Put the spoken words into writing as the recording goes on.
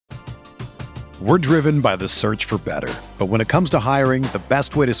We're driven by the search for better. But when it comes to hiring, the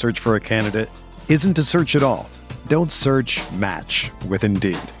best way to search for a candidate isn't to search at all. Don't search, match with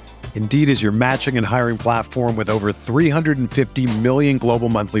Indeed. Indeed is your matching and hiring platform with over 350 million global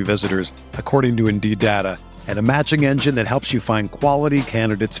monthly visitors, according to Indeed data, and a matching engine that helps you find quality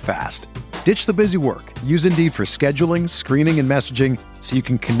candidates fast. Ditch the busy work. Use Indeed for scheduling, screening, and messaging so you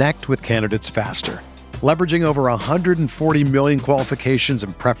can connect with candidates faster. Leveraging over 140 million qualifications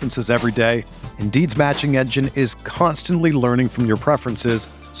and preferences every day, Indeed's matching engine is constantly learning from your preferences,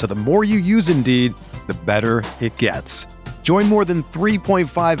 so the more you use Indeed, the better it gets. Join more than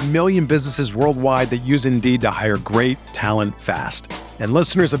 3.5 million businesses worldwide that use Indeed to hire great talent fast. And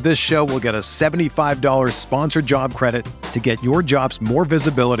listeners of this show will get a $75 sponsored job credit to get your jobs more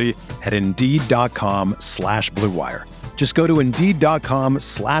visibility at Indeed.com/Blue Wire. Just go to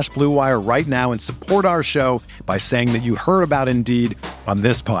Indeed.com/Blue Wire right now and support our show by saying that you heard about Indeed on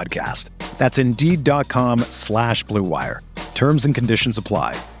this podcast. That's Indeed.com/Blue Wire. Terms and conditions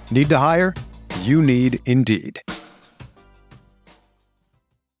apply. Need to hire? You need Indeed.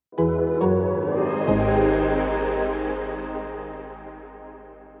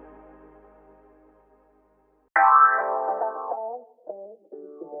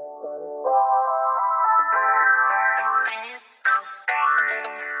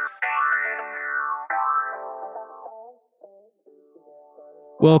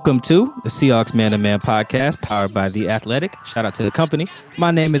 Welcome to the Seahawks Man to Man podcast, powered by The Athletic. Shout out to the company. My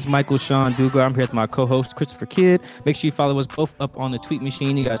name is Michael Sean Dugar. I'm here with my co-host, Christopher Kidd. Make sure you follow us both up on the tweet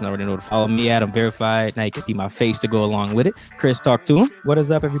machine. You guys already know to follow me, Adam Verified. Now you can see my face to go along with it. Chris, talk to him. What is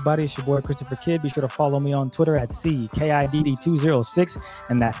up, everybody? It's your boy, Christopher Kidd. Be sure to follow me on Twitter at CKIDD206,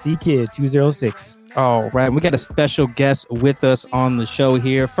 and that's CKid206. All right, we got a special guest with us on the show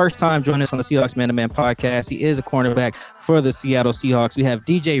here. First time joining us on the Seahawks Man to Man podcast. He is a cornerback for the Seattle Seahawks. We have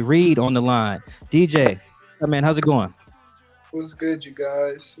DJ Reed on the line. DJ, man, how's it going? What's good, you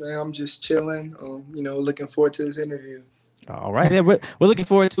guys? Man, I'm just chilling. Looking forward to this interview. All right, yeah, we're looking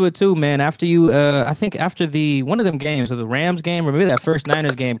forward to it too, man. After you, I think after one of them games, or the Rams game, or maybe that first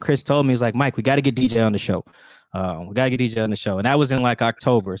Niners game, Chris told me, he's like, Mike, we got to get DJ on the show. We got to get DJ on the show. And that was in like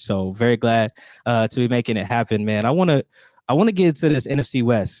October. So very glad to be making it happen, man. I want to get into this NFC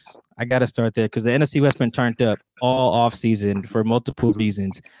West. I got to start there because the NFC West been turned up all off season for multiple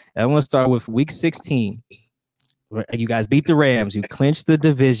reasons. And I want to start with week 16. You guys beat the Rams. You clinched the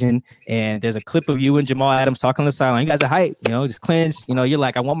division. And there's a clip of you and Jamal Adams talking on the sideline. You guys are hype, just clinched. You're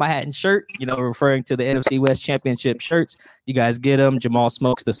like, I want my hat and shirt, referring to the NFC West championship shirts. You guys get them. Jamal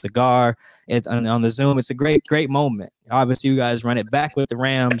smokes the cigar on the Zoom. It's a great, great moment. Obviously, you guys run it back with the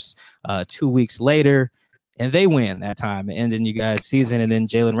Rams 2 weeks later, and they win that time. And then you guys season, and then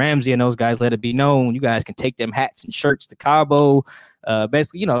Jalen Ramsey and those guys let it be known you guys can take them hats and shirts to Cabo.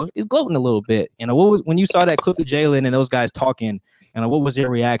 Basically, it's gloating a little bit. What was when you saw that clip of Jalen and those guys talking, what was your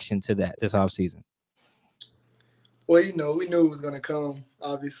reaction to that this offseason? Well, we knew it was going to come,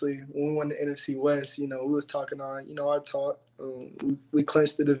 obviously. When we won the NFC West, we was talking on, our talk. We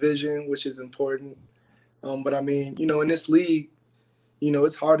clinched the division, which is important. But, I mean, in this league,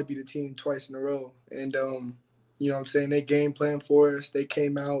 it's hard to beat a team twice in a row. And, what I'm saying, they game plan for us. They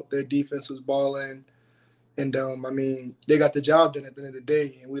came out. Their defense was balling. And, they got the job done at the end of the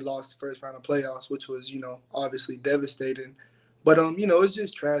day. And we lost the first round of playoffs, which was, obviously devastating. But, it's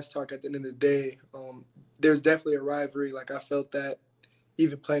just trash talk at the end of the day. There's definitely a rivalry. Like, I felt that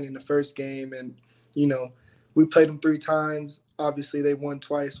even playing in the first game. And, we played them 3 times. Obviously, they won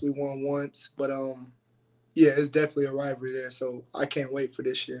twice. We won once. But, yeah, it's definitely a rivalry there. So I can't wait for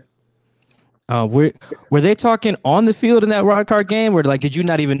this year. Were they talking on the field in that wild card game? Or, did you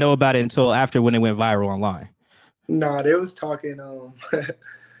not even know about it until after when it went viral online? Nah, they was talking,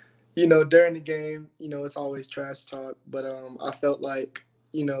 during the game, it's always trash talk. But I felt like,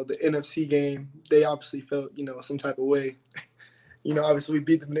 the NFC game, they obviously felt, some type of way. Obviously we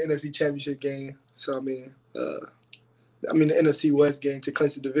beat them in the NFC Championship game. So, the NFC West game to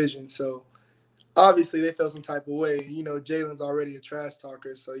clinch the division. So, obviously they felt some type of way. Jalen's already a trash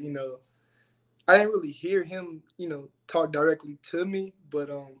talker. So, I didn't really hear him, talk directly to me. But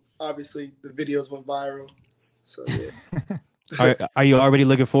obviously the videos went viral. So, yeah. Are you already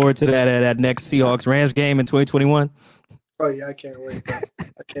looking forward to that next Seahawks-Rams game in 2021? Oh, yeah, I can't wait.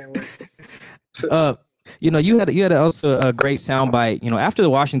 I can't wait. You had also a great soundbite. After the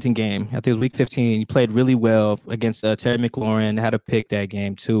Washington game, I think it was week 15, you played really well against Terry McLaurin, had to pick that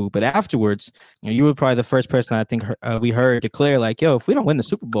game too. But afterwards, you were probably the first person I think we heard declare like, if we don't win the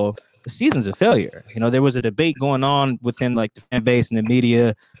Super Bowl, the season's a failure. There was a debate going on within like the fan base and the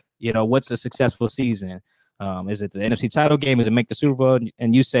media, what's a successful season? Is it the NFC title game? Is it make the Super Bowl?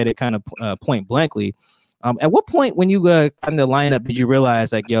 And you said it kind of point blankly. At what point when you got in the lineup did you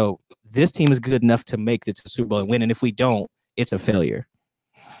realize like, yo, this team is good enough to make it to the Super Bowl and win, and if we don't, it's a failure?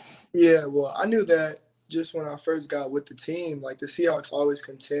 Yeah, well, I knew that just when I first got with the team. Like the Seahawks always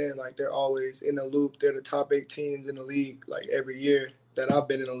contend, like they're always in the loop. They're the top 8 teams in the league, like every year that I've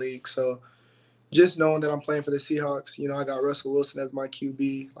been in the league. So just knowing that I'm playing for the Seahawks, I got Russell Wilson as my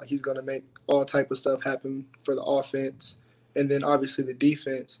QB. Like he's gonna make all type of stuff happen for the offense, and then obviously the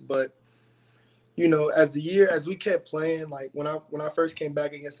defense. But as we kept playing, like when I first came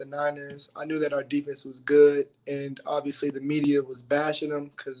back against the Niners, I knew that our defense was good, and obviously the media was bashing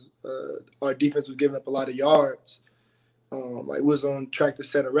them because our defense was giving up a lot of yards. Like was on track to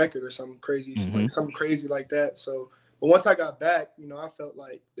set a record or something crazy, like something crazy like that. So, but once I got back, I felt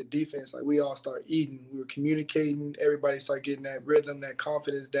like the defense, like we all started eating. We were communicating. Everybody started getting that rhythm, that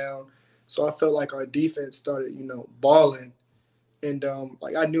confidence down. So I felt like our defense started, balling. And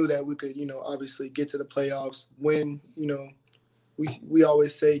like I knew that we could, obviously get to the playoffs, win. We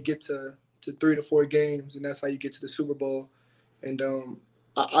always say get to 3 to 4 games, and that's how you get to the Super Bowl. And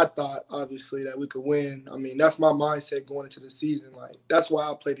I thought obviously that we could win. I mean, that's my mindset going into the season. Like that's why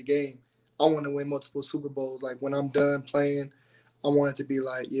I play the game. I want to win multiple Super Bowls. Like when I'm done playing, I want it to be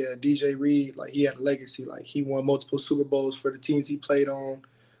like, yeah, DJ Reed, like he had a legacy. Like he won multiple Super Bowls for the teams he played on.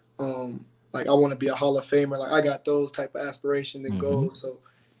 Like I want to be a Hall of Famer. Like I got those type of aspirations and goals. So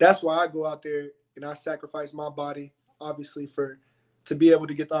that's why I go out there and I sacrifice my body, obviously, to be able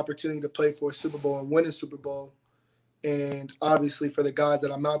to get the opportunity to play for a Super Bowl and win a Super Bowl. And obviously for the guys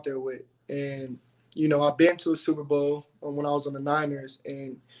that I'm out there with. And, I've been to a Super Bowl when I was on the Niners,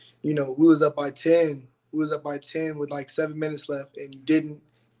 and, we was up by 10. We was up by 10 with like 7 minutes left and didn't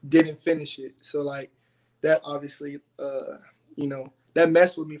finish it. So like that obviously, that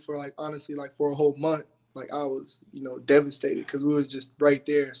messed with me for like, honestly, like for a whole month. Like I was, devastated because we was just right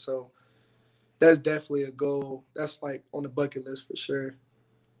there. So that's definitely a goal. That's like on the bucket list for sure.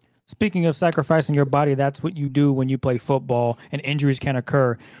 Speaking of sacrificing your body, that's what you do when you play football and injuries can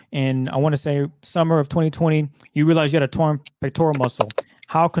occur. And I want to say summer of 2020, you realized you had a torn pectoral muscle.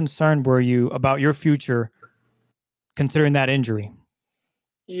 How concerned were you about your future considering that injury?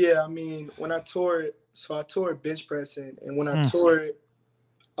 Yeah, I mean, when I tore it, so I tore it bench pressing. And when I tore it,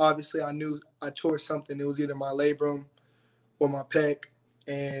 obviously I knew I tore something. It was either my labrum or my pec.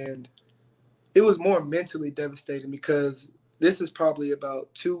 And it was more mentally devastating because this is probably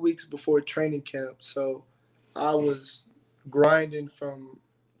about 2 weeks before training camp. So I was grinding from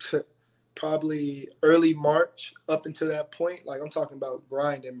probably early March up until that point. Like I'm talking about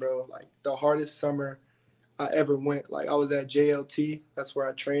grinding, bro. Like the hardest summer I ever went. Like I was at JLT. That's where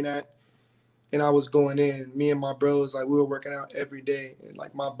I train at. And I was going in. Me and my bros, like we were working out every day. And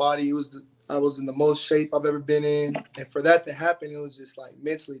like my body I was in the most shape I've ever been in. And for that to happen, it was just like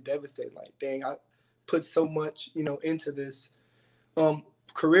mentally devastating. Like, dang, I put so much, into this.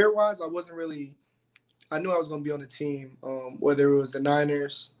 Career-wise, I knew I was going to be on the team, whether it was the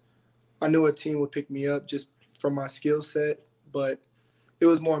Niners. I knew a team would pick me up just from my skill set, but it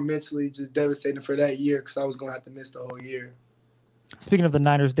was more mentally just devastating for that year because I was going to have to miss the whole year. Speaking of the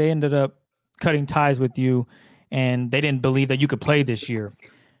Niners, they ended up cutting ties with you, and they didn't believe that you could play this year.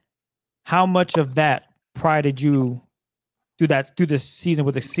 How much of that prided you through this season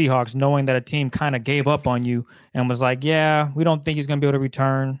with the Seahawks, knowing that a team kind of gave up on you and was like, yeah, we don't think he's going to be able to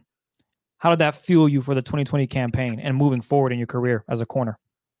return? How did that fuel you for the 2020 campaign and moving forward in your career as a corner?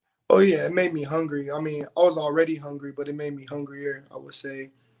 Oh, yeah, it made me hungry. I mean, I was already hungry, but it made me hungrier, I would say.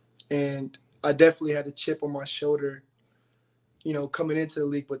 And I definitely had a chip on my shoulder, coming into the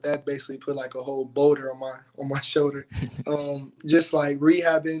league, but that basically put like a whole boulder on my shoulder. Just like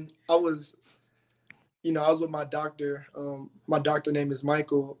rehabbing. I was with my doctor. My doctor name is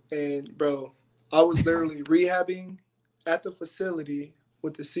Michael. And, bro, I was literally rehabbing at the facility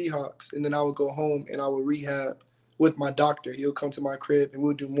with the Seahawks. And then I would go home and I would rehab with my doctor. He'll come to my crib and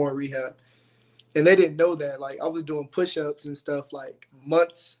we'll do more rehab. And they didn't know that. Like, I was doing push-ups and stuff like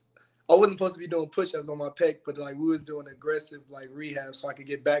months. I wasn't supposed to be doing push-ups on my pec, but, like, we was doing aggressive, like, rehab so I could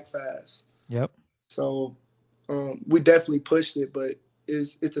get back fast. Yep. So we definitely pushed it, but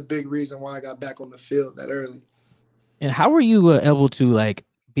it's a big reason why I got back on the field that early. And how were you able to like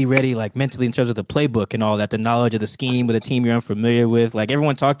be ready, like mentally in terms of the playbook and all that, the knowledge of the scheme with a team you're unfamiliar with? Like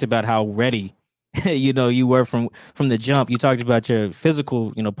everyone talked about how ready, you were from the jump. You talked about your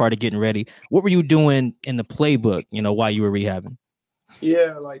physical, part of getting ready. What were you doing in the playbook, while you were rehabbing?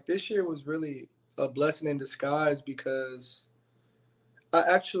 Yeah, like this year was really a blessing in disguise because I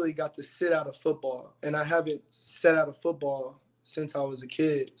actually got to sit out of football, and I haven't sat out of football since I was a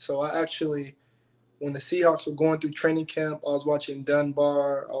kid. So I actually when the Seahawks were going through training camp, I was watching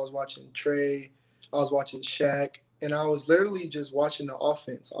Dunbar, I was watching Trey, I was watching Shaq, and I was literally just watching the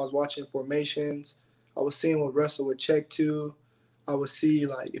offense. I was watching formations. I was seeing what Russell would check to. I would see,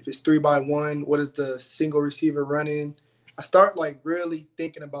 like, if it's 3-by-1, what is the single receiver running? I start, like, really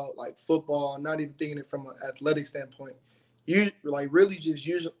thinking about, like, football, not even thinking it from an athletic standpoint. Really just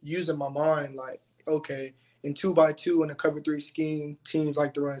using my mind, like, okay, in 2-by-2 in a cover 3 scheme, teams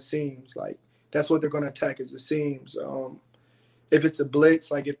like to run seams. Like, that's what they're going to attack is the seams. If it's a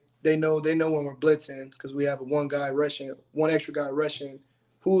blitz, like if they know when we're blitzing because we have one extra guy rushing.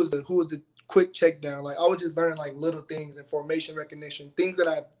 Who is the quick check down? Like I was just learning like little things and formation recognition, things that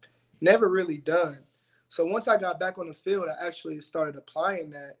I've never really done. So once I got back on the field, I actually started applying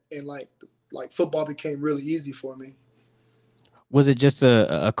that, and like football became really easy for me. Was it just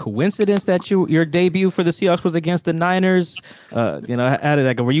a coincidence that your debut for the Seahawks was against the Niners? How did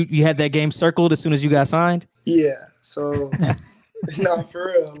that go? Were you had that game circled as soon as you got signed? Yeah. So, no, for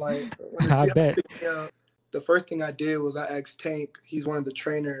real. Like when the I bet. picked me up, the first thing I did was I asked Tank. He's one of the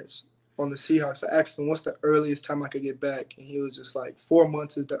trainers on the Seahawks. I asked him what's the earliest time I could get back, and he was just like 4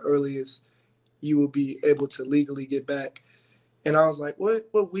 months is the earliest you will be able to legally get back. And I was like,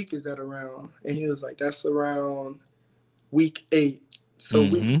 what week is that around? And he was like, that's around week 8. So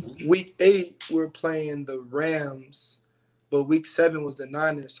week 8, we're playing the Rams, but week 7 was the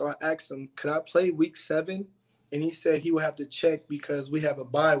Niners. So I asked him, could I play week 7? And he said he would have to check because we have a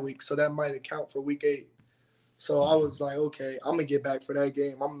bye week, so that might account for week 8. So I was like, okay, I'm going to get back for that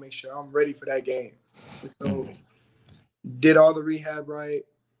game. I'm going to make sure I'm ready for that game. And so did all the rehab right,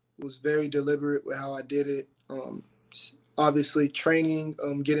 was very deliberate with how I did it. Obviously training,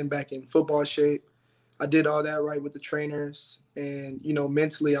 getting back in football shape. I did all that right with the trainers, and,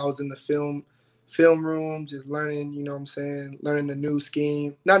 mentally I was in the film room, just learning, learning a new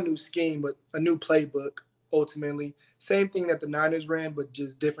scheme, not new scheme, but a new playbook, ultimately. Same thing that the Niners ran, but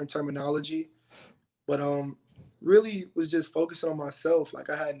just different terminology. But really was just focusing on myself. Like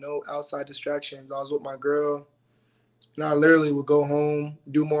I had no outside distractions. I was with my girl, and I literally would go home,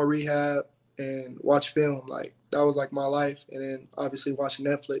 do more rehab, and watch film. Like that was like my life. And then obviously watch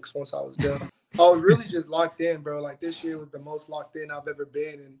Netflix once I was done. I was really just locked in, bro. Like this year was the most locked in I've ever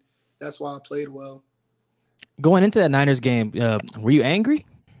been, and that's why I played well. Going into that Niners game, were you angry?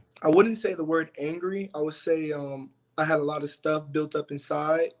 I wouldn't say the word angry. I would say I had a lot of stuff built up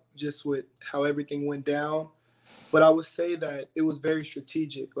inside just with how everything went down. But I would say that it was very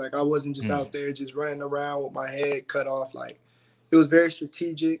strategic. Like I wasn't just out there just running around with my head cut off. Like it was very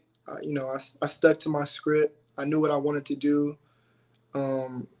strategic. I stuck to my script. I knew what I wanted to do.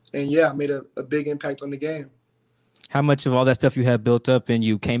 And yeah, I made a big impact on the game. How much of all that stuff you had built up and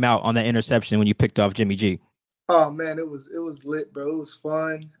you came out on that interception when you picked off Jimmy G? Oh man, it was lit, bro. It was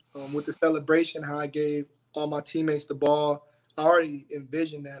fun. With the celebration, how I gave all my teammates the ball, I already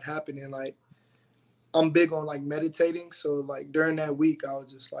envisioned that happening. Like I'm big on like meditating, so like during that week, I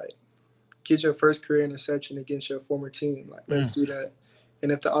was just like, get your first career interception against your former team. Like let's do that.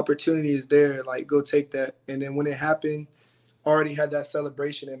 And if the opportunity is there, like go take that. And then when it happened, I already had that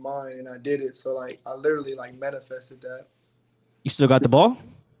celebration in mind, and I did it. So like I literally like manifested that. You still got the ball?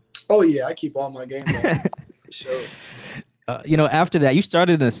 Oh yeah, I keep all my game ball for sure. After that, you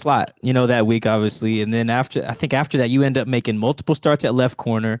started in the slot, that week, obviously. And then after that, you end up making multiple starts at left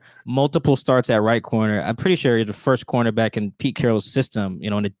corner, multiple starts at right corner. I'm pretty sure you're the first cornerback in Pete Carroll's system,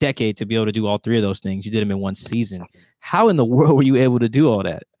 in a decade to be able to do all 3 of those things. You did them in one season. How in the world were you able to do all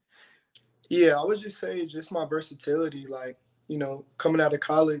that? Yeah, I would just say just my versatility. Like, coming out of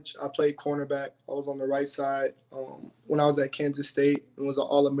college, I played cornerback. I was on the right side when I was at Kansas State and was an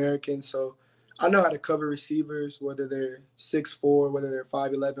All-American. So I know how to cover receivers, whether they're 6'4", whether they're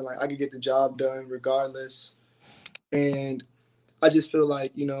 5'11". Like I could get the job done regardless. And I just feel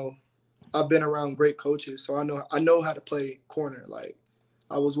like, I've been around great coaches, so I know how to play corner. Like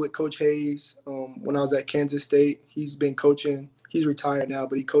I was with Coach Hayes when I was at Kansas State. He's been coaching. He's retired now,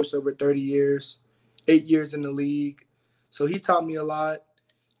 but he coached over 30 years, 8 years in the league. So he taught me a lot.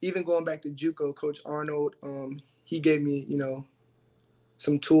 Even going back to JUCO, Coach Arnold, he gave me,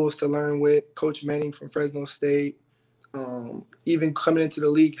 some tools to learn with. Coach Manning from Fresno State. Even coming into the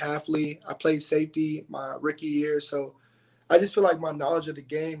league halfly, I played safety my rookie year. So I just feel like my knowledge of the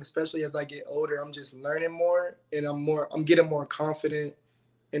game, especially as I get older, I'm just learning more, and I'm getting more confident,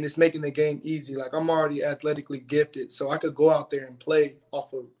 and it's making the game easy. Like I'm already athletically gifted, so I could go out there and play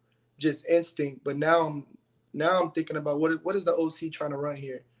off of just instinct. But now I'm thinking about what is the OC trying to run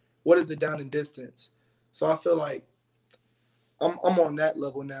here? What is the down and distance? So I feel like I'm on that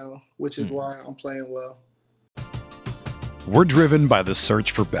level now, which is why I'm playing well. We're driven by the search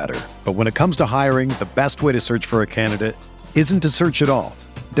for better. But when it comes to hiring, the best way to search for a candidate isn't to search at all.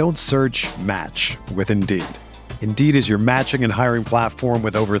 Don't search, match with Indeed. Indeed is your matching and hiring platform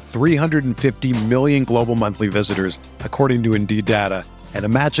with over 350 million global monthly visitors, according to Indeed data, and a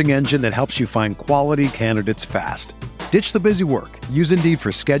matching engine that helps you find quality candidates fast. Ditch the busy work. Use Indeed for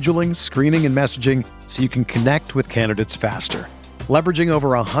scheduling, screening, and messaging so you can connect with candidates faster. Leveraging over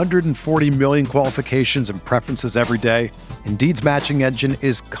 140 million qualifications and preferences every day, Indeed's matching engine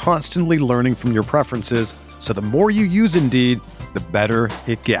is constantly learning from your preferences, so the more you use Indeed, the better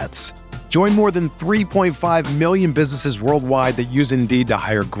it gets. Join more than 3.5 million businesses worldwide that use Indeed to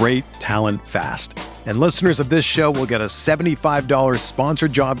hire great talent fast. And listeners of this show will get a $75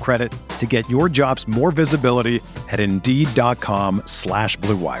 sponsored job credit to get your jobs more visibility at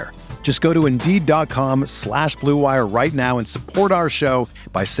Indeed.com/Blue Wire. Just go to Indeed.com/Blue Wire right now and support our show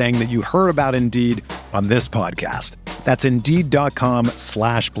by saying that you heard about Indeed on this podcast. That's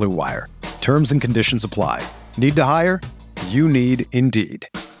Indeed.com/Blue Wire. Terms and conditions apply. Need to hire? You need Indeed.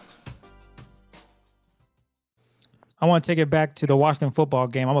 I want to take it back to the Washington football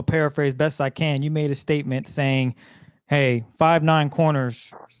game. I'm going to paraphrase best I can. You made a statement saying, hey, 5'9"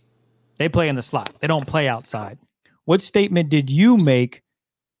 corners, they play in the slot. They don't play outside. What statement did you make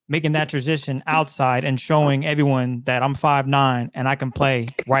making that transition outside and showing everyone that I'm 5'9" and I can play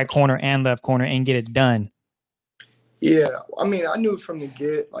right corner and left corner and get it done? Yeah, I mean, I knew from the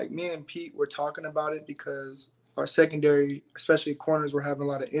get, like me and Pete were talking about it because our secondary, especially corners, were having a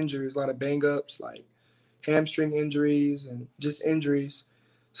lot of injuries, a lot of bang-ups, like hamstring injuries and just injuries.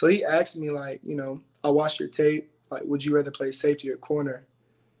 So he asked me, like, I watched your tape. Like, would you rather play safety or corner?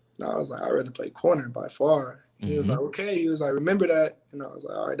 And I was like, I'd rather play corner by far. And he was like, okay. He was like, remember that. And I was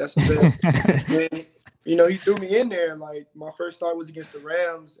like, all right, that's a bet. And, he threw me in there. Like, my first start was against the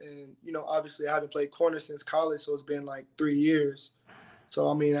Rams. And, obviously I haven't played corner since college, so it's been like 3 years. So,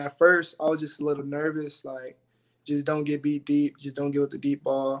 I mean, at first I was just a little nervous, like, just don't get beat deep. Just don't get with the deep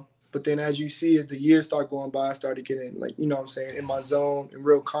ball. But then as you see, as the years start going by, I started getting, like, in my zone and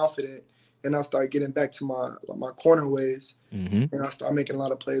real confident. And I started getting back to my corner ways. And I started making a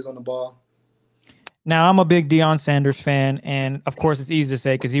lot of plays on the ball. Now, I'm a big Deion Sanders fan. And, of course, it's easy to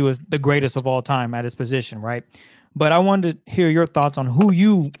say because he was the greatest of all time at his position, right? But I wanted to hear your thoughts on who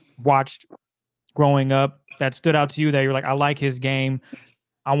you watched growing up that stood out to you that you're like, I like his game.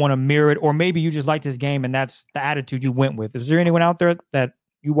 I want to mirror it. Or maybe you just liked his game and that's the attitude you went with. Is there anyone out there that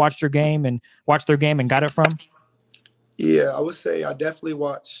you watched their game and got it from? Yeah, I would say I definitely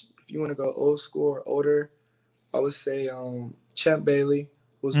watched. If you want to go old school or older, I would say Champ Bailey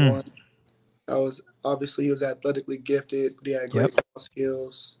was one. I was obviously he was athletically gifted, but he had great ball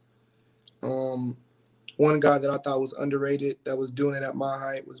skills. One guy that I thought was underrated that was doing it at my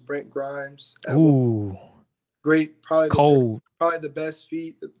height was Brent Grimes. Ooh, great, probably cold, probably the best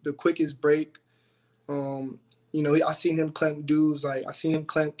feet, the quickest break. I seen him clamp dudes like I seen him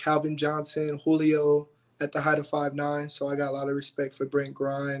clamp Calvin Johnson, Julio at the height of 5'9". So I got a lot of respect for Brent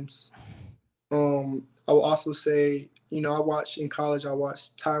Grimes. I will also say, I watched in college, I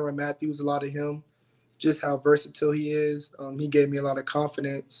watched Tyrann Mathieu, a lot of him, just how versatile he is. He gave me a lot of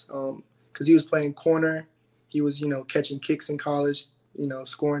confidence because he was playing corner. He was, catching kicks in college,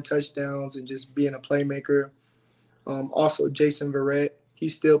 scoring touchdowns and just being a playmaker. Also, Jason Verrett,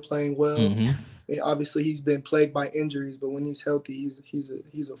 he's still playing well. Obviously, he's been plagued by injuries, but when he's healthy,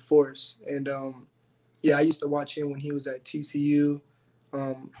 he's a force. And I used to watch him when he was at TCU.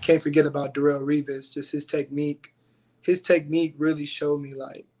 Can't forget about Darrelle Revis. Just his technique. His technique really showed me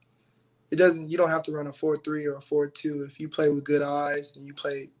like you don't have to run a 4-3 or a 4-2. If you play with good eyes and you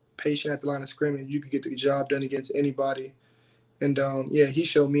play patient at the line of scrimmage, you could get the job done against anybody. And he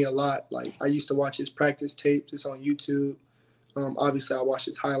showed me a lot. Like I used to watch his practice tapes. It's on YouTube. Obviously, I watch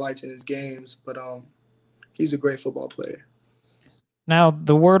his highlights in his games, but he's a great football player. Now,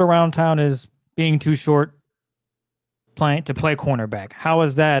 the word around town is being too short to play cornerback. How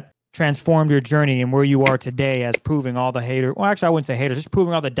has that transformed your journey and where you are today as proving all the haters? Well, actually, I wouldn't say haters, just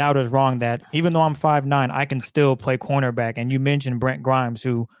proving all the doubters wrong that even though I'm 5'9", I can still play cornerback. And you mentioned Brent Grimes,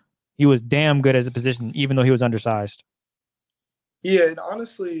 who he was damn good as a position, even though he was undersized. Yeah, and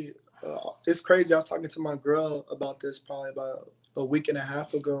honestly, it's crazy. I was talking to my girl about this probably about a week and a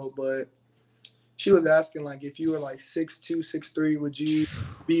half ago, but she was asking, like, if you were like 6'2", 6'3", would you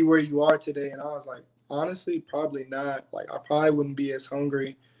be where you are today? And I was like, honestly, probably not. Like, I probably wouldn't be as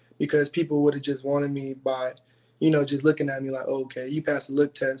hungry because people would have just wanted me by, just looking at me like, oh, okay, you passed the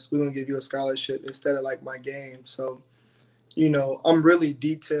look test. We're going to give you a scholarship instead of like my game. So, I'm really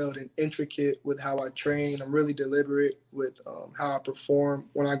detailed and intricate with how I train. I'm really deliberate with how I perform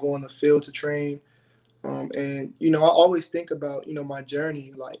when I go on the field to train. And, you know, I always think about, you know, my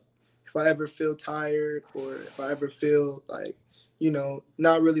journey. Like, if I ever feel tired or if I ever feel like, you know,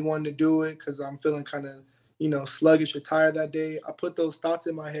 not really wanting to do it because I'm feeling kind of, you know, sluggish or tired that day, I put those thoughts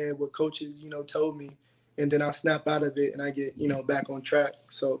in my head, what coaches, you know, told me, and then I snap out of it and I get, you know, back on track.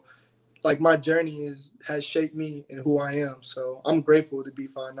 So, like, my journey has shaped me and who I am. So I'm grateful to be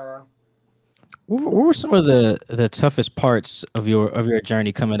 5'9". What were some of the toughest parts of your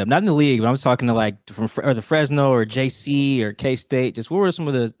journey coming up? Not in the league, but I'm talking to like from or the Fresno or JC or K State. Just what were some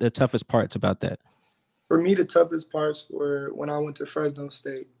of the toughest parts about that? For me, the toughest parts were when I went to Fresno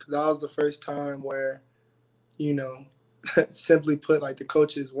State, because that was the first time where, you know, simply put, like, the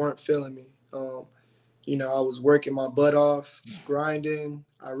coaches weren't feeling me. You know, I was working my butt off, grinding.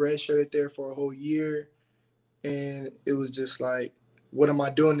 I redshirted there for a whole year, and it was just like, what am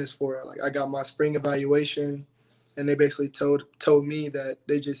I doing this for? Like, I got my spring evaluation, and they basically told me that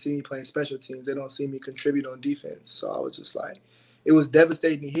they just see me playing special teams. They don't see me contribute on defense. So I was just like, it was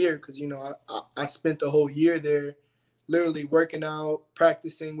devastating to hear because, you know, I spent the whole year there literally working out,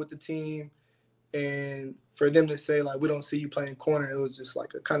 practicing with the team, and for them to say, like, we don't see you playing corner, it was just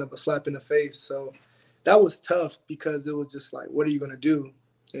like a kind of a slap in the face. So that was tough because it was just like, what are you going to do?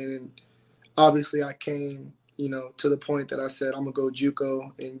 And obviously I came, you know, to the point that I said, I'm going to go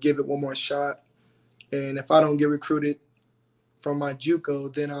JUCO and give it one more shot. And if I don't get recruited from my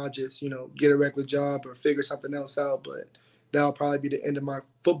JUCO, then I'll just, you know, get a regular job or figure something else out. But that'll probably be the end of my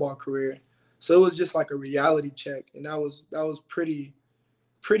football career. So it was just like a reality check. And that was pretty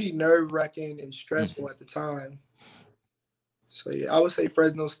nerve-wracking and stressful at the time. So, yeah, I would say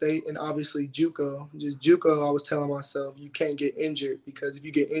Fresno State and obviously JUCO. Just JUCO, I was telling myself, you can't get injured because if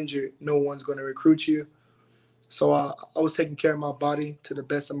you get injured, no one's going to recruit you. So I was taking care of my body to the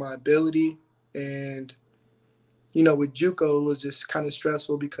best of my ability. And, you know, with JUCO, it was just kind of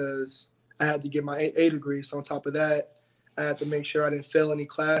stressful because I had to get my A degree. So on top of that, I had to make sure I didn't fail any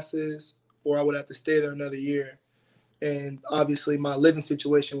classes or I would have to stay there another year. And obviously my living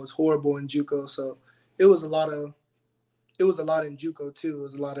situation was horrible in JUCO. So it was a lot in JUCO too. It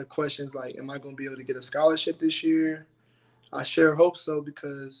was a lot of questions like, am I going to be able to get a scholarship this year? I sure hope so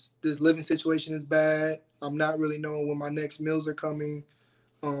because this living situation is bad. I'm not really knowing when my next meals are coming.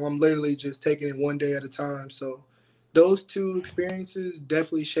 I'm literally just taking it one day at a time. So those two experiences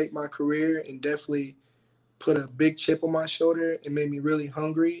definitely shaped my career and definitely put a big chip on my shoulder and made me really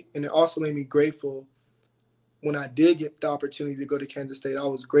hungry. And it also made me grateful. When I did get the opportunity to go to Kansas State, I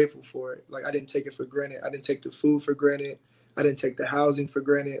was grateful for it. Like, I didn't take it for granted. I didn't take the food for granted. I didn't take the housing for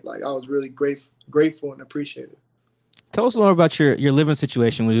granted. Like, I was really grateful and appreciative. Tell us more about your living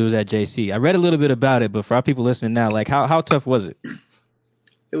situation when you was at JC. I read a little bit about it, but for our people listening now, like how tough was it?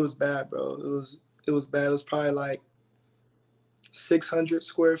 It was bad, bro. It was bad. It was probably like 600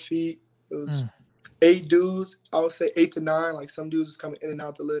 square feet. It was 8 dudes. I would say 8 to 9. Like, some dudes was coming in and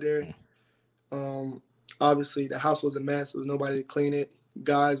out to live there. Obviously, the house was a mess. There was nobody to clean it.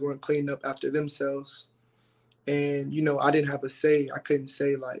 Guys weren't cleaning up after themselves. And, you know, I didn't have a say. I couldn't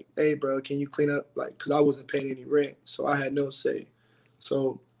say, like, hey, bro, can you clean up? Like, because I wasn't paying any rent. So I had no say.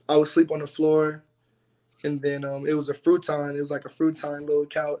 So I would sleep on the floor. And then it was a futon. It was like a futon little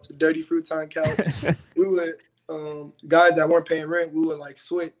couch, a dirty futon couch. We would, guys that weren't paying rent, we would, like,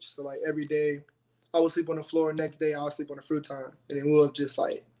 switch. So, like, every day I would sleep on the floor. Next day I would sleep on the futon. And then we would just,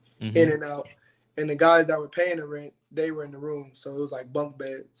 like, in and out. And the guys that were paying the rent, they were in the room. So it was like bunk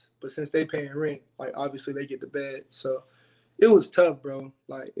beds. But since they paying rent, like, obviously they get the bed. So it was tough, bro.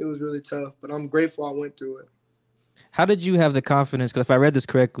 Like, it was really tough. But I'm grateful I went through it. How did you have the confidence? Because if I read this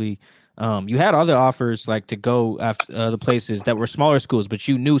correctly, you had other offers like to go after the places that were smaller schools, but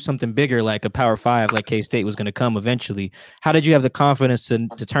you knew something bigger like a Power 5 like K-State was going to come eventually. How did you have the confidence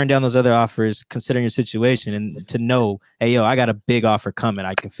to turn down those other offers considering your situation and to know, hey, yo, I got a big offer coming.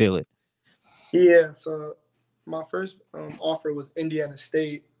 I can feel it. Yeah, so my first offer was Indiana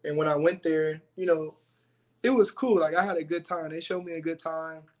State. And when I went there, you know, it was cool. Like, I had a good time. They showed me a good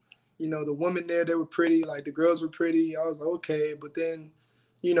time. You know, the women there, they were pretty. Like, the girls were pretty. I was like, okay. But then,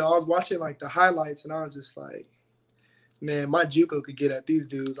 you know, I was watching, like, the highlights, and I was just like, man, my JUCO could get at these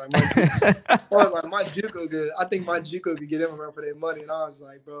dudes. Like, I was like, my JUCO could. I think my JUCO could get them around for their money. And I was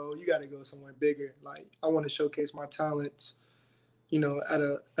like, bro, you got to go somewhere bigger. Like, I want to showcase my talents, you know,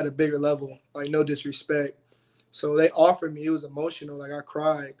 at a bigger level. Like, no disrespect. So they offered me. It was emotional. Like, I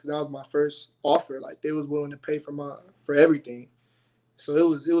cried because that was my first offer. Like, they was willing to pay for everything. So it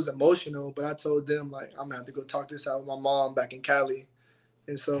was emotional. But I told them, like, I'm gonna have to go talk this out with my mom back in Cali.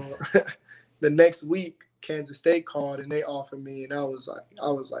 And so the next week, Kansas State called and they offered me, and I was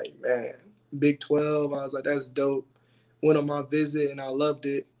like, man, Big 12. I was like, that's dope. Went on my visit and I loved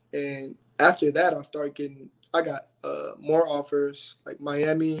it. And after that, I got more offers, like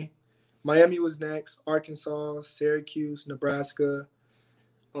Miami. Miami was next, Arkansas, Syracuse, Nebraska,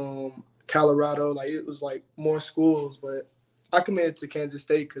 Colorado. Like, it was like more schools, but I committed to Kansas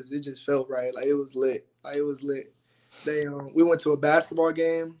State because it just felt right. Like, it was lit. We went to a basketball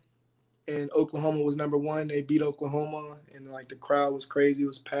game, and Oklahoma was number one. They beat Oklahoma, and like the crowd was crazy. It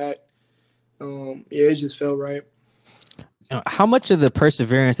was packed. It just felt right. How much of the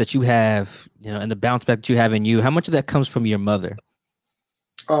perseverance that you have, and the bounce back that you have in you, how much of that comes from your mother?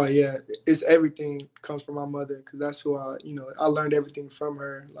 Oh yeah, it's everything comes from my mother, because that's who I learned everything from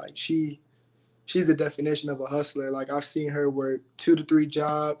her. Like, she's the definition of a hustler. Like, I've seen her work 2 to 3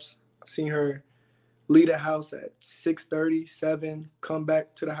 jobs. I've seen her leave the house at 6:30, 7, come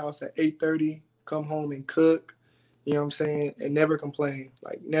back to the house at 8:30, come home and cook. You know what I'm saying? And never complain.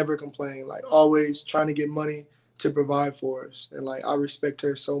 Like, never complain. Like, always trying to get money to provide for us. And like, I respect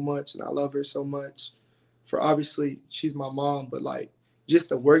her so much, and I love her so much. For obviously she's my mom, but like, just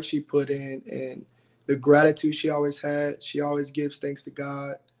the work she put in and the gratitude she always had. She always gives thanks to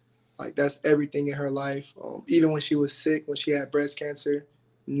God. Like, that's everything in her life. Even when she was sick, when she had breast cancer,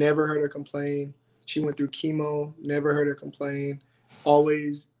 never heard her complain. She went through chemo, never heard her complain.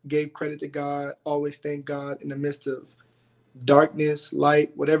 Always gave credit to God, always thanked God in the midst of darkness,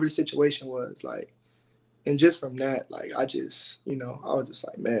 light, whatever the situation was. Like, and just from that, like, I was just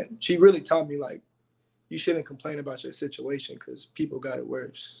like, man, she really taught me, like, you shouldn't complain about your situation because people got it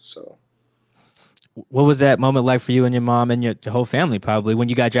worse. So, what was that moment like for you and your mom and your whole family, probably, when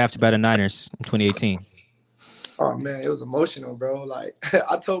you got drafted by the Niners in 2018? Oh man, it was emotional, bro. Like,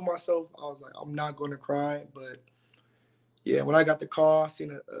 I told myself, I was like, I'm not going to cry, but yeah, when I got the call, I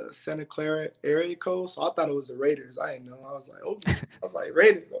seen a Santa Clara area code, so I thought it was the Raiders. I didn't know. I was like, okay. I was like,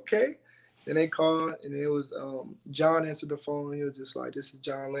 Raiders, okay. Then they called, and it was John answered the phone. He was just like, this is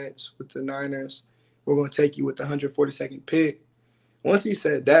John Lynch with the Niners. We're going to take you with the 142nd pick. Once he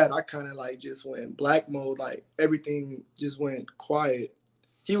said that, I kind of like just went black mode. Like, everything just went quiet.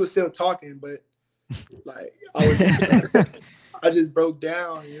 He was still talking, but like, I just broke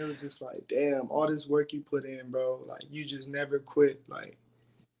down, and it was just like, damn, all this work you put in, bro. Like, you just never quit. Like,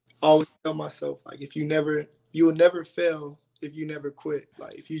 I always tell myself, like, you'll never fail if you never quit.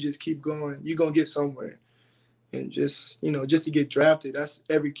 Like, if you just keep going, you're going to get somewhere. And just to get drafted, that's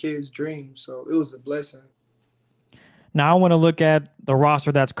every kid's dream. So it was a blessing. Now I want to look at the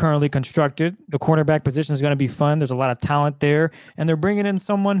roster that's currently constructed. The cornerback position is going to be fun. There's a lot of talent there, and they're bringing in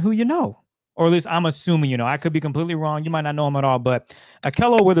someone who or at least I'm assuming I could be completely wrong. You might not know him at all, but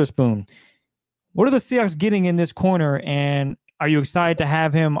Ahkello Witherspoon. What are the Seahawks getting in this corner, and are you excited to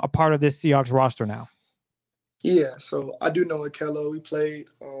have him a part of this Seahawks roster now? Yeah, so I do know Ahkello. We played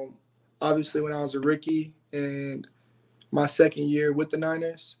obviously when I was a rookie and my second year with the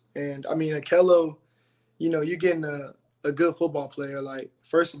Niners. And I mean, Ahkello, you're getting a good football player. Like,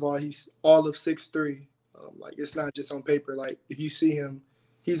 first of all, he's all of 6'3". Like, it's not just on paper. Like, if you see him,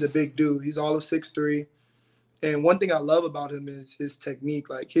 he's a big dude. He's all of 6'3". And one thing I love about him is his technique.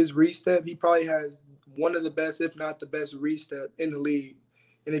 Like, his re-step, he probably has one of the best, if not the best re-step in the league.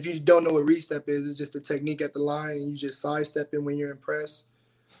 And if you don't know what re-step is, it's just a technique at the line, and you just sidestep in when you're impressed.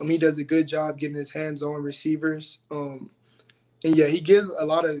 He does a good job getting his hands on receivers. And yeah, he gives a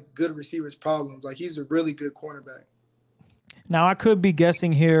lot of good receivers problems. Like, he's a really good cornerback. Now, I could be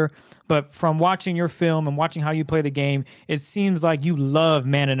guessing here, but from watching your film and watching how you play the game, it seems like you love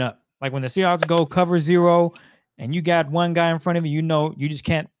manning up. Like, when the Seahawks go cover 0 and you got one guy in front of you, you just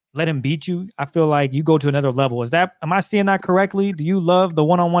can't let him beat you. I feel like you go to another level. Am I seeing that correctly? Do you love the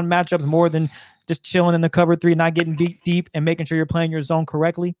one-on-one matchups more than just chilling in the cover 3, not getting beat deep and making sure you're playing your zone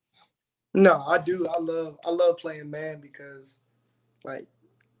correctly? No, I do. I love playing man because, like,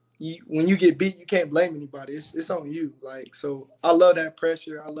 when you get beat, you can't blame anybody. It's on you. Like, so I love that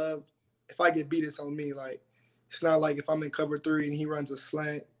pressure. I love if I get beat, it's on me. Like, it's not like if I'm in cover 3 and he runs a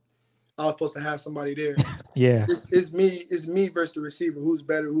slant, I was supposed to have somebody there. Yeah, it's me versus the receiver. Who's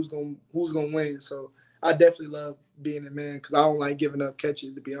better? Who's gonna win? So I definitely love being a man because I don't like giving up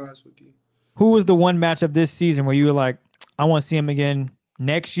catches, to be honest with you. Who was the one matchup this season where you were like, I want to see him again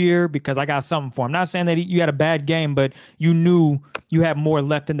next year because I got something for him? Not saying that you had a bad game, but you knew you had more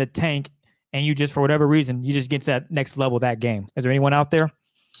left in the tank, and you just, for whatever reason, you just get to that next level that game. Is there anyone out there?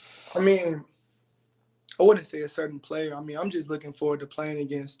 I mean, I wouldn't say a certain player. I mean, I'm just looking forward to playing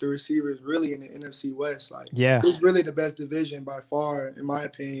against the receivers really in the NFC West. Like, yeah, it's really the best division by far, in my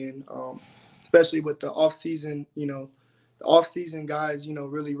opinion, especially with the offseason, the offseason guys,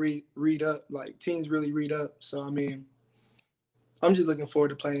 really read up. Like, teams really read up. So, I mean, I'm just looking forward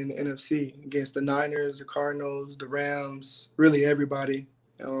to playing in the NFC against the Niners, the Cardinals, the Rams, really everybody.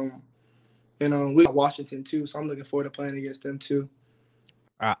 And we got Washington too, so I'm looking forward to playing against them too.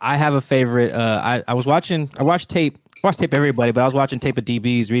 I have a favorite. I watched tape everybody, but I was watching tape of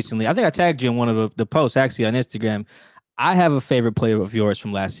DBs recently. I think I tagged you in one of the posts actually on Instagram. I have a favorite player of yours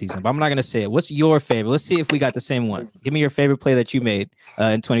from last season, but I'm not going to say it. What's your favorite? Let's see if we got the same one. Give me your favorite play that you made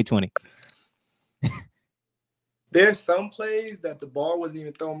in 2020. There's some plays that the ball wasn't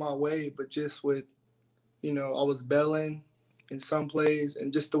even thrown my way, but just with, I was belling in some plays,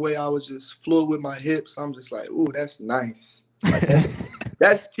 and just the way I was just fluid with my hips, I'm just like, ooh, that's nice. Like,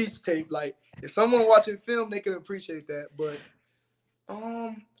 that's teach tape. Like, if someone watching film, they could appreciate that. But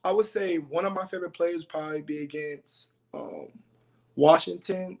I would say one of my favorite plays would probably be against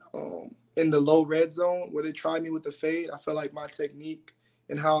Washington in the low red zone where they tried me with the fade. I felt like my technique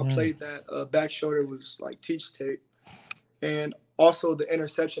and how I played that back shoulder was like teach tape. And also the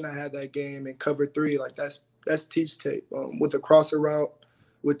interception I had that game in cover 3, like that's teach tape. With a crosser route,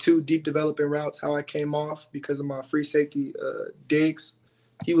 with 2 deep developing routes, how I came off because of my free safety Diggs.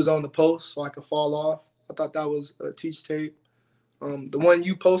 He was on the post, so I could fall off. I thought that was teach tape. The one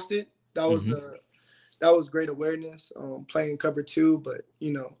you posted, that was great awareness, playing cover 2. But,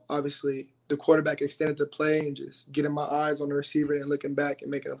 obviously the quarterback extended the play and just getting my eyes on the receiver and looking back and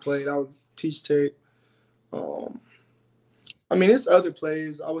making a play. That was teach tape. It's other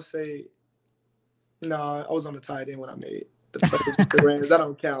plays. I would say, I was on the tight end when I made the play with the Rams. That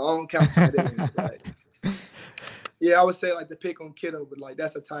don't count. I don't count tight ends. Like, yeah, I would say like the pick on Kittle, but like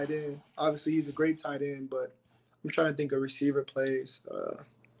that's a tight end. Obviously, he's a great tight end, but I'm trying to think of receiver plays. I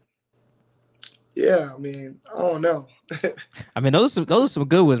don't know. Those are some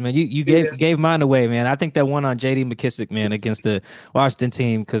good ones, man. You gave mine away, man. I think that one on J.D. McKissick, man, against the Washington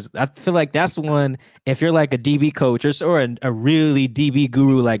team, because I feel like that's the one. If you're like a DB coach or a really DB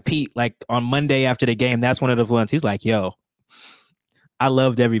guru like Pete, like on Monday after the game, that's one of the ones. He's like, "Yo, I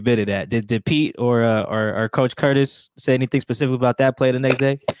loved every bit of that." Did Pete or Coach Curtis say anything specific about that play the next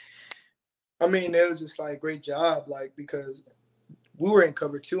day? It was just like great job, like because we were in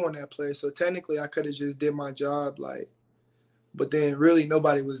cover 2 on that play, so technically I could have just did my job, like, but then really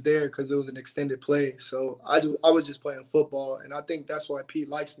nobody was there because it was an extended play. So I was just playing football, and I think that's why Pete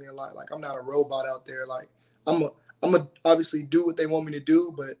likes me a lot. Like, I'm not a robot out there. Like, I'm a obviously do what they want me to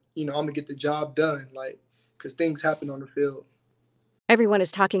do, but I'm gonna get the job done, like, because things happen on the field. Everyone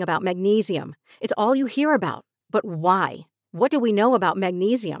is talking about magnesium. It's all you hear about. But why? What do we know about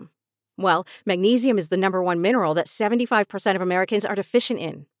magnesium? Well, magnesium is the #1 mineral that 75% of Americans are deficient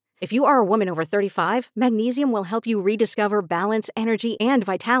in. If you are a woman over 35, magnesium will help you rediscover balance, energy, and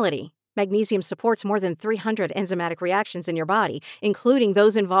vitality. Magnesium supports more than 300 enzymatic reactions in your body, including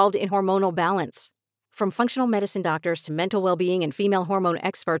those involved in hormonal balance. From functional medicine doctors to mental well-being and female hormone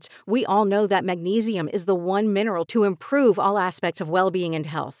experts, we all know that magnesium is the one mineral to improve all aspects of well-being and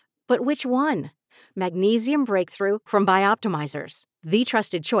health. But which one? Magnesium Breakthrough from Bioptimizers, the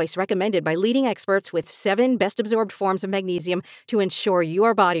trusted choice recommended by leading experts with 7 best-absorbed forms of magnesium to ensure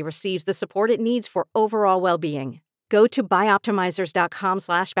your body receives the support it needs for overall well-being. Go to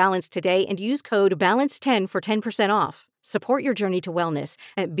bioptimizers.com/balance today and use code BALANCE10 for 10% off. Support your journey to wellness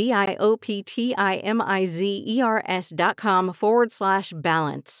at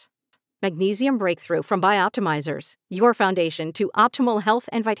bioptimizers.com/balance. Magnesium Breakthrough from Bioptimizers, your foundation to optimal health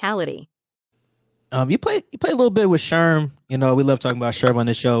and vitality. You play a little bit with Sherm. We love talking about Sherm on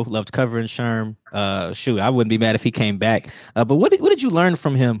this show. Loved covering Sherm. I wouldn't be mad if he came back. But what did you learn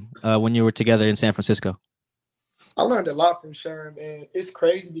from him when you were together in San Francisco? I learned a lot from Sherm, and it's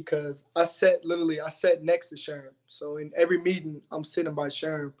crazy because I sat next to Sherm. So in every meeting, I'm sitting by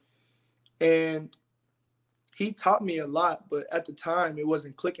Sherm, and he taught me a lot. But at the time, it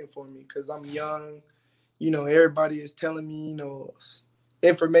wasn't clicking for me because I'm young. Everybody is telling me,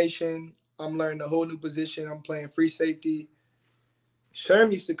 information. I'm learning a whole new position. I'm playing free safety.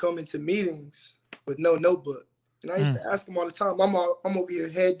 Sherm used to come into meetings with no notebook. And I used to ask him all the time. I'm over here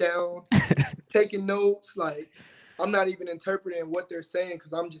head down, taking notes. Like, I'm not even interpreting what they're saying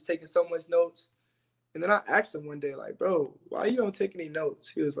because I'm just taking so much notes. And then I asked him one day, like, bro, why you don't take any notes?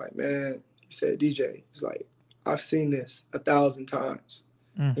 He was like, man, he said, DJ, he's like, I've seen this 1,000 times.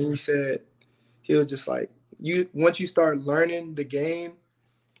 And he was just like, once you start learning the game,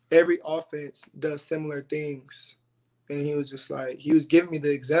 every offense does similar things. And he was just like, he was giving me the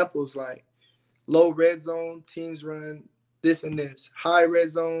examples, like low red zone, teams run this and this. High red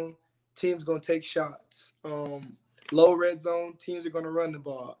zone, teams going to take shots. Low red zone, teams are going to run the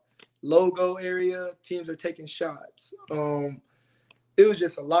ball. Logo area, teams are taking shots. It was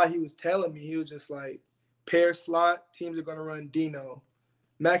just a lot he was telling me. He was just like, pair slot, teams are going to run Dino.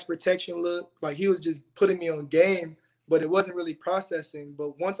 Max protection look, like he was just putting me on game. but it wasn't really processing.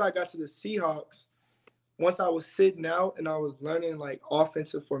 But once I got to the Seahawks, once I was sitting out and I was learning like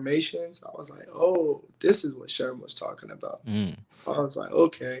offensive formations, I was like, oh, this is what Sherm was talking about. I was like,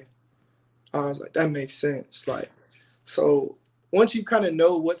 okay. I was like, that makes sense. Like, so once you kind of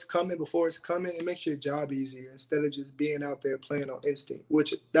know what's coming before it's coming, it makes your job easier instead of just being out there playing on instinct,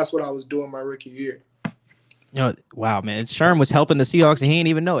 which that's what I was doing my rookie year. Wow, man. Sherm was helping the Seahawks and he didn't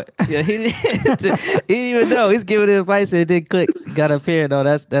even know it. Yeah, he didn't even know. He's giving the advice and it didn't click. Got up here. No,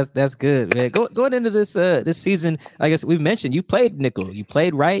 that's good, man. Going into this season, I guess we've mentioned you played nickel, you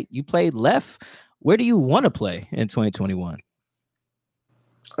played right, you played left. Where do you want to play in 2021?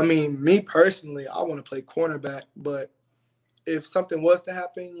 I mean, me personally, I want to play cornerback, but if something was to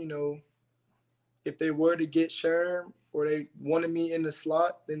happen, if they were to get Sherm or they wanted me in the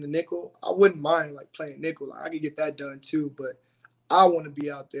slot, in the nickel, I wouldn't mind like playing nickel. Like, I could get that done too, but I want to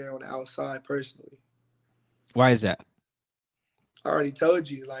be out there on the outside personally. Why is that? I already told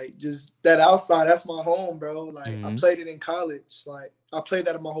you, like, just that outside, that's my home, bro. Like, I played it in college. Like, I played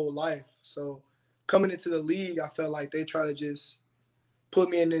that my whole life. So coming into the league, I felt like they try to just put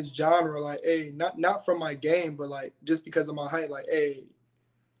me in this genre, like, hey, not from my game, but like just because of my height, like, hey,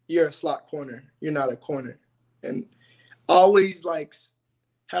 you're a slot corner. You're not a corner. And I always like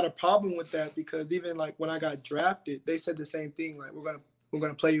had a problem with that because even like when I got drafted, they said the same thing. Like, we're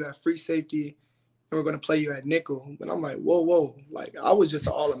gonna play you at free safety and we're gonna play you at nickel. And I'm like, whoa. Like, I was just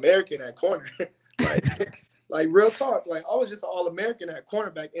an All-American at corner. like real talk. Like, I was just an All-American at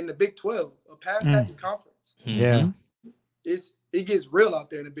cornerback in the Big 12, a pass-happy conference. Yeah. It gets real out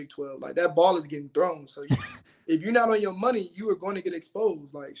there in the Big 12. Like, that ball is getting thrown. So if you're not on your money, you are going to get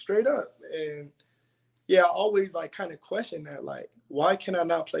exposed, like, straight up. And yeah, I always like kind of question that, like, why can I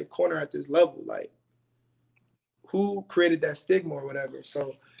not play corner at this level? Like, who created that stigma or whatever?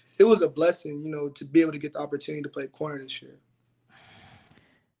 So it was a blessing, to be able to get the opportunity to play corner this year.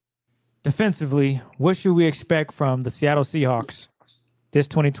 Defensively, what should we expect from the Seattle Seahawks this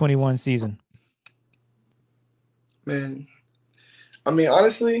 2021 season? Man, I mean,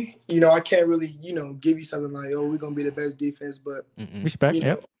 honestly, I can't really, give you something like, oh, we're going to be the best defense. But, respect,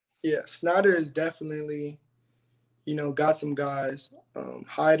 yeah, Snyder is definitely, got some guys.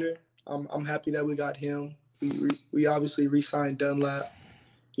 Hyder, I'm happy that we got him. We obviously re-signed Dunlap.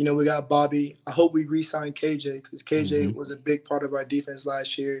 We got Bobby. I hope we re-signed KJ because KJ was a big part of our defense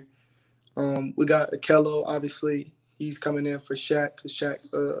last year. We got Akello, obviously. He's coming in for Shaq because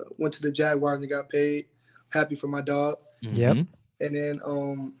Shaq went to the Jaguars and got paid. Happy for my dog. Yep. And then,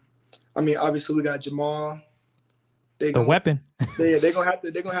 obviously we got Jamal. The weapon. They're gonna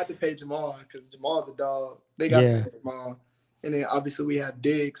have to pay Jamal because Jamal's a dog. They got to pay Jamal. And then obviously we have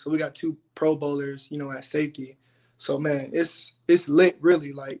Diggs. So we got 2 Pro Bowlers, at safety. So man, it's lit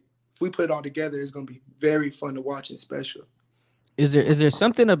really. Like, if we put it all together, it's gonna be very fun to watch and special. Is there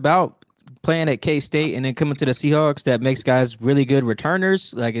something about playing at K-State and then coming to the Seahawks that makes guys really good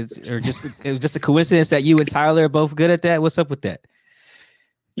returners? Like, it was just a coincidence that you and Tyler are both good at that? What's up with that?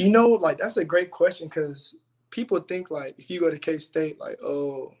 Like, that's a great question because people think, like, if you go to K-State, like,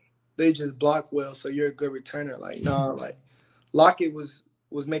 oh, they just block well, so you're a good returner. Like, nah, like, Lockett was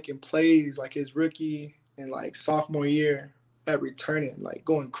making plays, like, his rookie and, like, sophomore year at returning, like,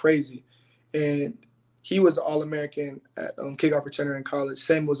 going crazy. And he was an All-American at kickoff returner in college.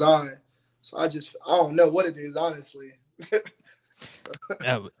 Same was I. So I don't know what it is, honestly.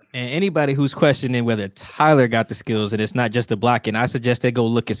 And anybody who's questioning whether Tyler got the skills and it's not just the blocking, I suggest they go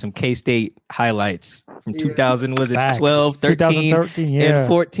look at some K-State highlights from 2000, was it 12, 13, and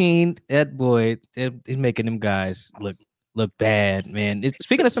 14. That boy, he's making them guys look bad, man.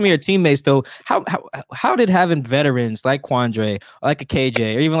 Speaking of some of your teammates, though, how did having veterans like Quandre, like a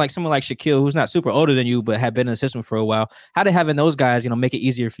KJ, or even like someone like Shaquille, who's not super older than you but have been in the system for a while, how did having those guys, make it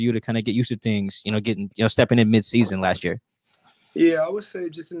easier for you to kind of get used to things, stepping in mid-season last year? Yeah, I would say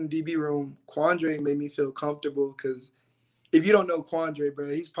just in the DB room, Quandre made me feel comfortable because if you don't know Quandre, bro,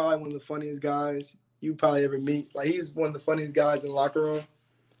 he's probably one of the funniest guys you probably ever meet. Like, he's one of the funniest guys in the locker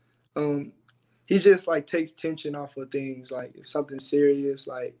room. He just, like, takes tension off of things. Like, if something's serious,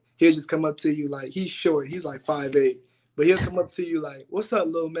 like, he'll just come up to you. Like, he's short. He's, like, 5'8". But he'll come up to you like, what's up,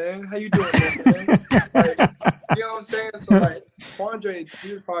 little man? How you doing, man? Like, you know what I'm saying? So, like, Quandre,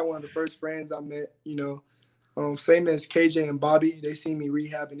 he was probably one of the first friends I met, Same as KJ and Bobby. They see me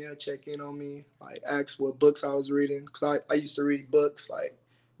rehabbing. They'll check in on me, like, ask what books I was reading. Because I used to read books, like,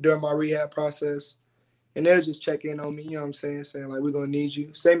 during my rehab process. And they'll just check in on me, you know what I'm saying? Saying, like, we're going to need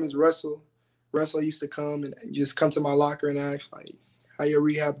you. Same as Russell. Russell used to come and just come to my locker and ask, like, how your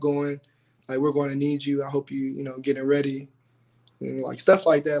rehab going? Like, we're going to need you. I hope you, getting ready. And like stuff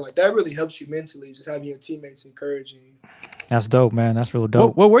like that. Like that really helps you mentally, just having your teammates encouraging you. That's dope, man. That's real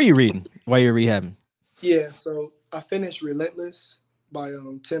dope. What were you reading while you were rehabbing? Yeah, so I finished Relentless by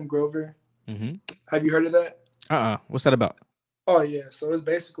Tim Grover. Mm-hmm. Have you heard of that? What's that about? Oh yeah, so it's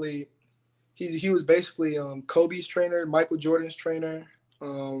basically he was basically Kobe's trainer, Michael Jordan's trainer,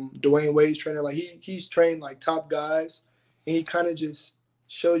 Dwayne Wade's trainer. Like he's trained like top guys, and he kind of just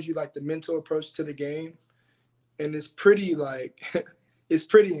shows you like the mental approach to the game, and it's pretty like it's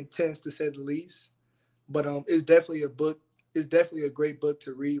pretty intense to say the least. But it's definitely a book. It's definitely a great book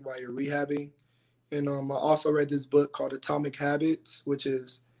to read while you're rehabbing. And I also read this book called Atomic Habits, which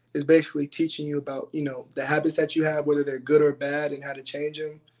is basically teaching you about, you know, the habits that you have, whether they're good or bad, and how to change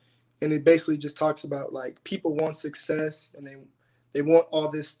them. And it basically just talks about like people want success and they want all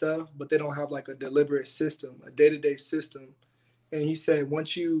this stuff, but they don't have like a deliberate system, a day-to-day system. And he said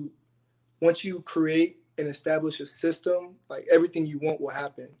once you create and establish a system, like everything you want will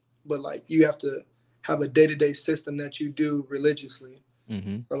happen. But like you have to have a day-to-day system that you do religiously.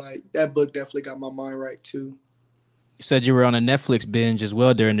 Mm-hmm. So like that book definitely got my mind right too. You said you were on a Netflix binge as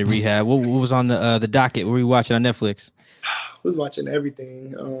well during the rehab. What was on the docket? What were you watching on Netflix? I was watching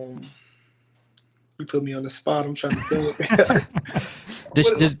everything. You put me on the spot. I'm trying to think.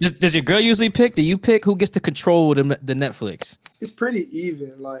 Does your girl usually pick? Do you pick who gets to control the Netflix? It's pretty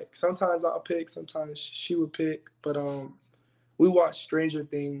even. Like sometimes I'll pick, sometimes she would pick. But we watched Stranger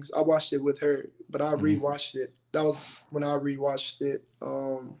Things. I watched it with her, but I rewatched it. That was when I rewatched it.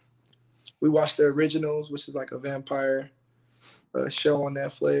 We watched the originals, which is like a vampire show on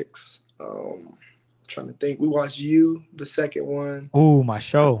Netflix. I'm trying to think. We watched You, the second one. Oh, my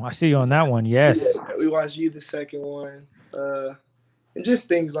show. I see you on that one. Yes. Yeah, we watched You, the second one. And just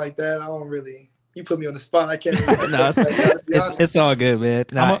things like that. I don't really. You put me on the spot. I can't really. No, it's all good, man.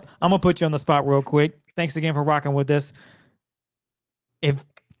 I'm gonna put you on the spot real quick. Thanks again for rocking with us.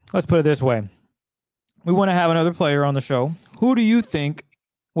 Let's put it this way. We want to have another player on the show. Who do you think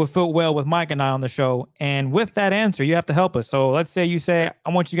would fit well with Mike and I on the show? And with that answer, you have to help us. So let's say you say,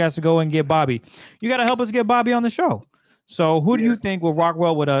 I want you guys to go and get Bobby. You got to help us get Bobby on the show. So who do you think will rock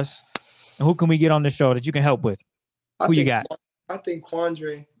well with us? And who can we get on the show that you can help with? Who you got? I think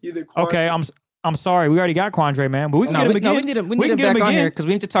Quandre. Okay, I'm sorry. We already got Quandre, man. But we can get him again. We need him back on here because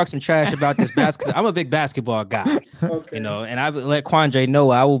we need to talk some trash about this basketball. I'm a big basketball guy. Okay. You know, and I would let Quandre know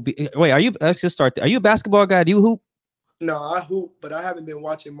I will be. Wait, let's just start there. Are you a basketball guy? Do you hoop? No, I hoop, but I haven't been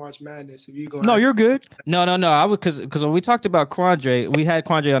watching March Madness. If you going, no, you're good. No. I would because when we talked about Quandre, we had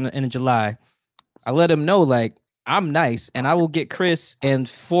Quandre in July. I let him know like I'm nice, and I will get Chris and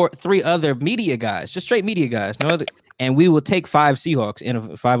 3 other media guys, just straight media guys, no other. And we will take 5 Seahawks in a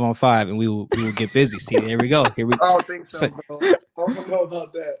 5-on-5, and we will get busy. See, there we go. Here we go. I don't think so, bro. I don't know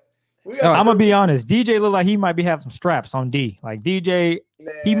about that. I'm gonna be honest. DJ look like he might be having some straps on D. Like DJ,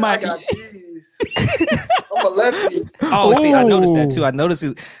 man, he might. I got these. I'm a lefty. Oh, see, I noticed that too. I noticed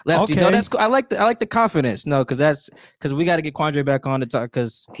it lefty. Okay. No, that's cool. I like the confidence. No, because we got to get Quandre back on to talk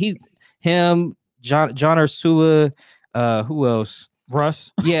because John Ursua, who else?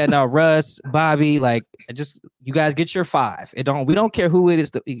 Russ. Yeah, no, Russ, Bobby, like just you guys get your 5. We don't care who it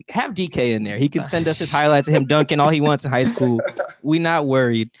is. Have DK in there. He can send us his highlights of him dunking all he wants in high school. We not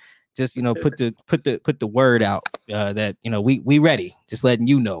worried. Just put the word out that we ready. Just letting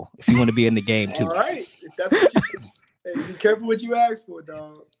you know if you want to be in the game too. All right, if that's what hey, be careful what you ask for,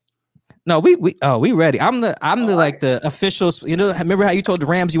 dog. No, we ready. I'm the like the officials. Remember how you told the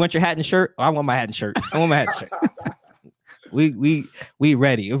Rams you want your hat and shirt? Oh, I want my hat and shirt. We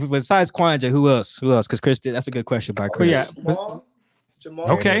ready. Besides Quandre, who else? Because Chris did. That's a good question by Chris. Yeah.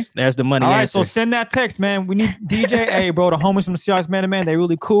 Jamal. Okay. There's the money. All right, answer. so send that text, man. We need DJ. Hey, bro, the homies from the Seahawks, man. They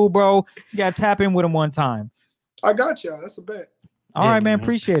really cool, bro. You gotta tap in with them one time. I got y'all. That's a bet. All right, man.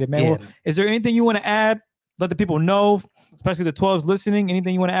 Appreciate it, man. Yeah. Well, is there anything you want to add? Let the people know, especially the 12s listening.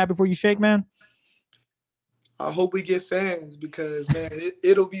 Anything you want to add before you shake, man? I hope we get fans because, man,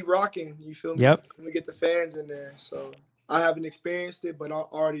 it'll be rocking. You feel me? Yep. When we get the fans in there. So I haven't experienced it, but I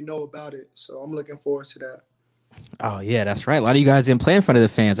already know about it. So I'm looking forward to that. Oh yeah, that's right. A lot of you guys didn't play in front of the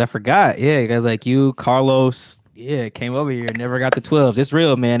fans. I forgot. Yeah, you guys like you, Carlos. Yeah, came over here, never got the 12s. It's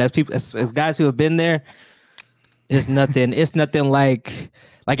real, man. As people, as guys who have been there, it's nothing. It's nothing like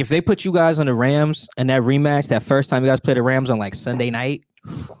if they put you guys on the Rams and that rematch, that first time you guys played the Rams on like Sunday night.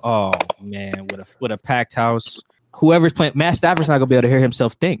 Oh man, with a packed house. Whoever's playing, Matt Stafford's not gonna be able to hear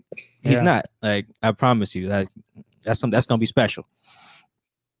himself think. He's not. Like I promise you, that's gonna be special.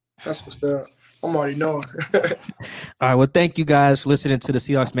 That's what's up. I'm already knowing. All right. Well, thank you guys for listening to the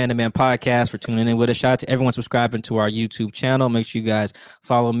Seahawks Man to Man podcast, for tuning in with us. Shout out to everyone subscribing to our YouTube channel. Make sure you guys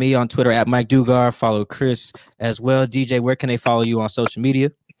follow me on Twitter at Mike Dugar. Follow Chris as well. DJ, where can they follow you on social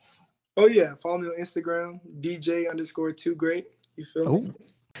media? Oh, yeah. Follow me on Instagram, DJ_2Great. You feel me?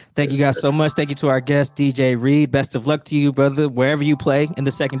 Thank you guys so much. Thank you to our guest, DJ Reed. Best of luck to you, brother, wherever you play in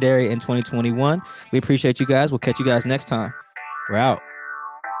the secondary in 2021. We appreciate you guys. We'll catch you guys next time. We're out.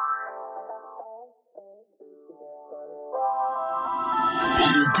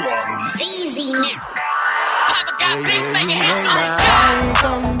 Easy now. Papa got this, make your hands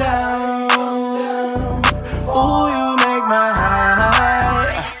come down. Ooh, you make my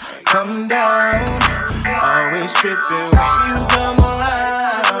high come down. Always tripping when you come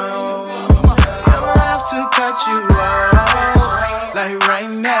around. So I'ma have to cut you off, like right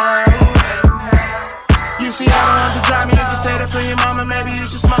now. You see, I don't have to drive me. If you say that for your mama, maybe you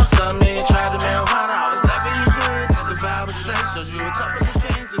should smoke something. You tried the marijuana, I was loving you good. The vibe was straight, showed you a couple of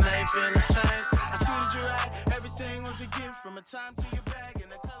things and they ain't feeling strange. I treated you right, everything was a gift from a time to you.